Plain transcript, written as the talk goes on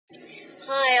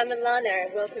Hi, I'm Allannah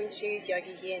and welcome to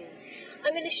YogaYin.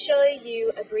 I'm going to show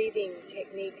you a breathing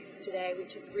technique today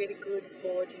which is really good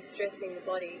for de-stressing the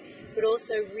body, but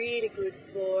also really good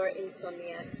for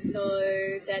insomnia.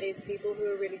 So that is people who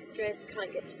are really stressed,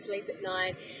 can't get to sleep at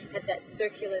night, have that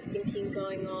circular thinking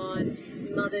going on,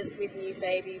 mothers with new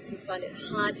babies who find it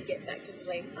hard to get back to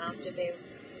sleep after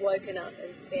they've woken up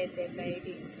and fed their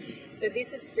babies. So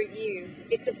this is for you.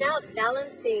 It's about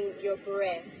balancing your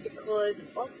breath, because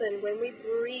often when we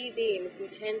breathe in, we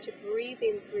tend to breathe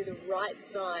in through the right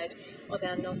side of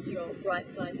our nostril, right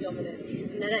side dominant,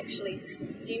 and that actually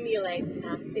stimulates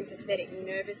our sympathetic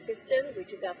nervous system,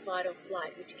 which is our fight or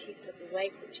flight, which keeps us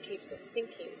awake, which keeps us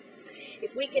thinking.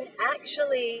 If we can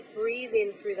actually breathe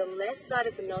in through the left side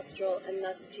of the nostril and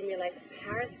thus stimulate the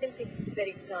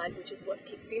parasympathetic side, which is what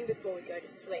kicks in before we go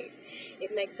to sleep,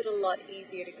 it makes it a lot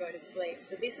easier to go to sleep.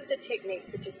 So this is a technique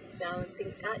for just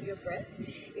balancing out your breath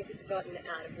if it's gotten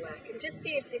out of whack. And just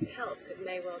see if this helps. It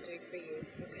may well do for you.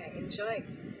 Okay, enjoy.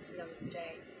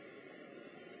 Namaste.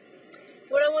 So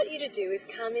what I want you to do is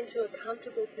come into a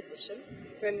comfortable position.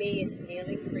 For me, it's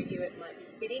kneeling. For you, it might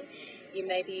be sitting. You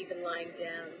may be even lying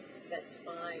down. That's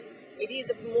fine. It is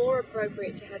more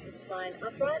appropriate to have the spine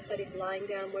upright, but if lying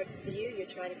down works for you, you're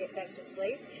trying to get back to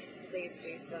sleep, please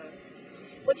do so.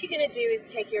 What you're going to do is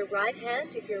take your right hand,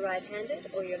 if you're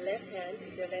right-handed, or your left hand,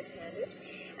 if you're left-handed,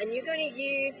 and you're going to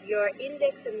use your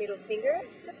index and middle finger,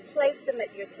 just place them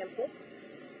at your temple,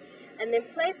 and then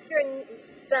place your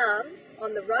thumb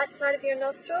on the right side of your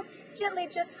nostril, gently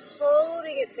just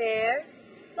holding it there,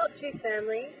 not too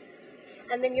firmly,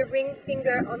 and then your ring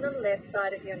finger on the left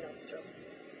side of your nostril.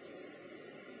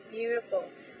 Beautiful.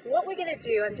 What we're going to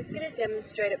do, I'm just going to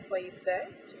demonstrate it for you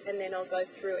first, and then I'll go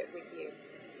through it with you.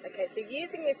 Okay, so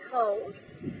using this hold,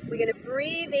 we're going to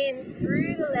breathe in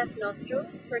through the left nostril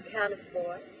for a count of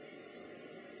 4.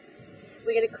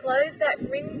 We're going to close that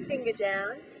ring finger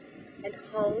down and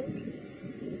hold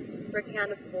for a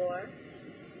count of 4.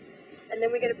 And then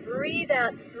we're going to breathe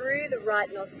out through the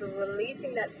right nostril,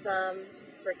 releasing that thumb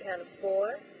for a count of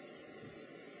 4,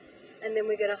 and then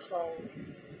we're going to hold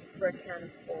for a count of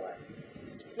 4.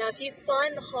 Now if you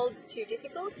find the holds too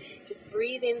difficult, just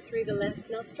breathe in through the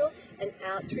left nostril and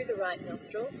out through the right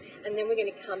nostril, and then we're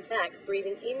going to come back,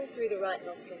 breathing in through the right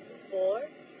nostril for 4,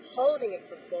 holding it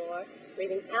for 4,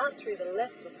 breathing out through the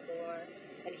left for 4,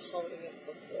 and holding it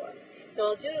for 4. So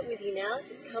I'll do it with you now.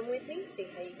 Just come with me, see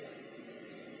how you go.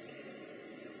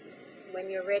 When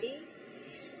you're ready,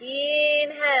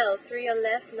 inhale through your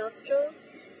left nostril,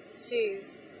 2,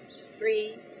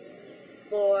 3,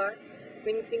 4,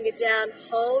 ring finger down,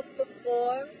 hold for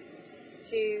 4,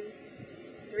 2,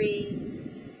 3,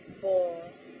 4,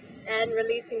 and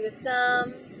releasing the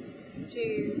thumb,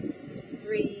 2,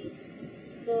 3,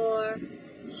 4,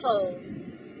 hold,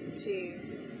 2,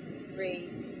 3,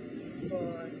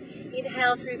 4,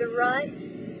 inhale through the right,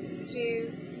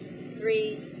 2,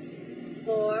 3,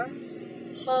 4,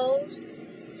 hold,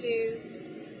 2,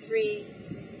 3,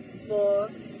 4,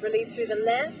 release through the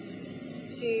left,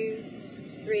 2,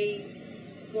 3,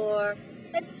 4,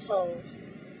 and hold,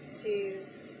 2,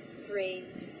 3,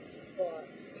 4.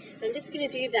 I'm just going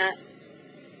to do that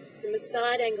from a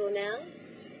side angle now,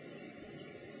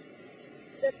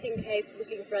 just in case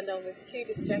looking front on was too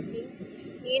distracting.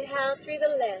 Inhale through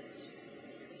the left,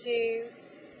 2,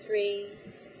 3,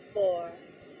 4,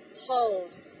 hold,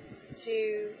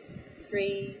 2,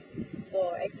 3,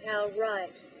 4, exhale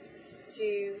right,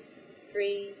 2,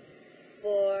 3,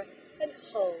 4, and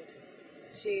hold,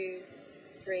 2,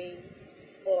 3,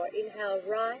 4, inhale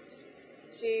right,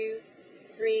 2,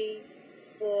 3,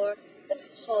 4, and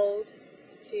hold,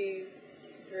 2,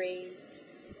 3,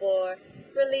 4,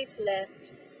 release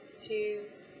left, 2,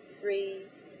 3,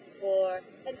 4,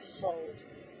 and hold,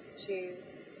 2,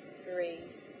 3,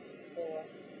 4.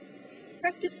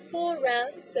 Practice 4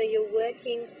 rounds, so you're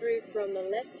working through from the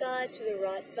left side to the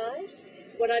right side.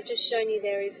 What I've just shown you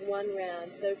there is 1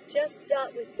 round, so just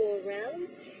start with 4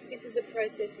 rounds. This is a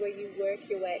process where you work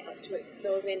your way up to it,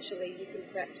 so eventually you can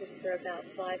practice for about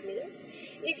 5 minutes.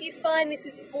 If you find this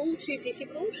is all too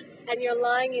difficult and you're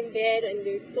lying in bed and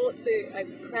your thoughts are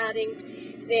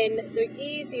crowding, then the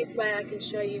easiest way I can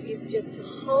show you is just to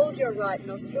hold your right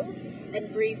nostril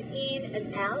and breathe in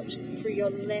and out through your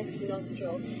left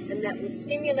nostril, and that will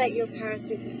stimulate your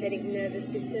parasympathetic nervous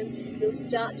system. You'll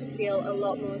start to feel a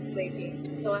lot more sleepy.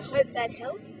 So I hope that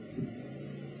helps.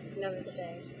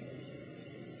 Namaste.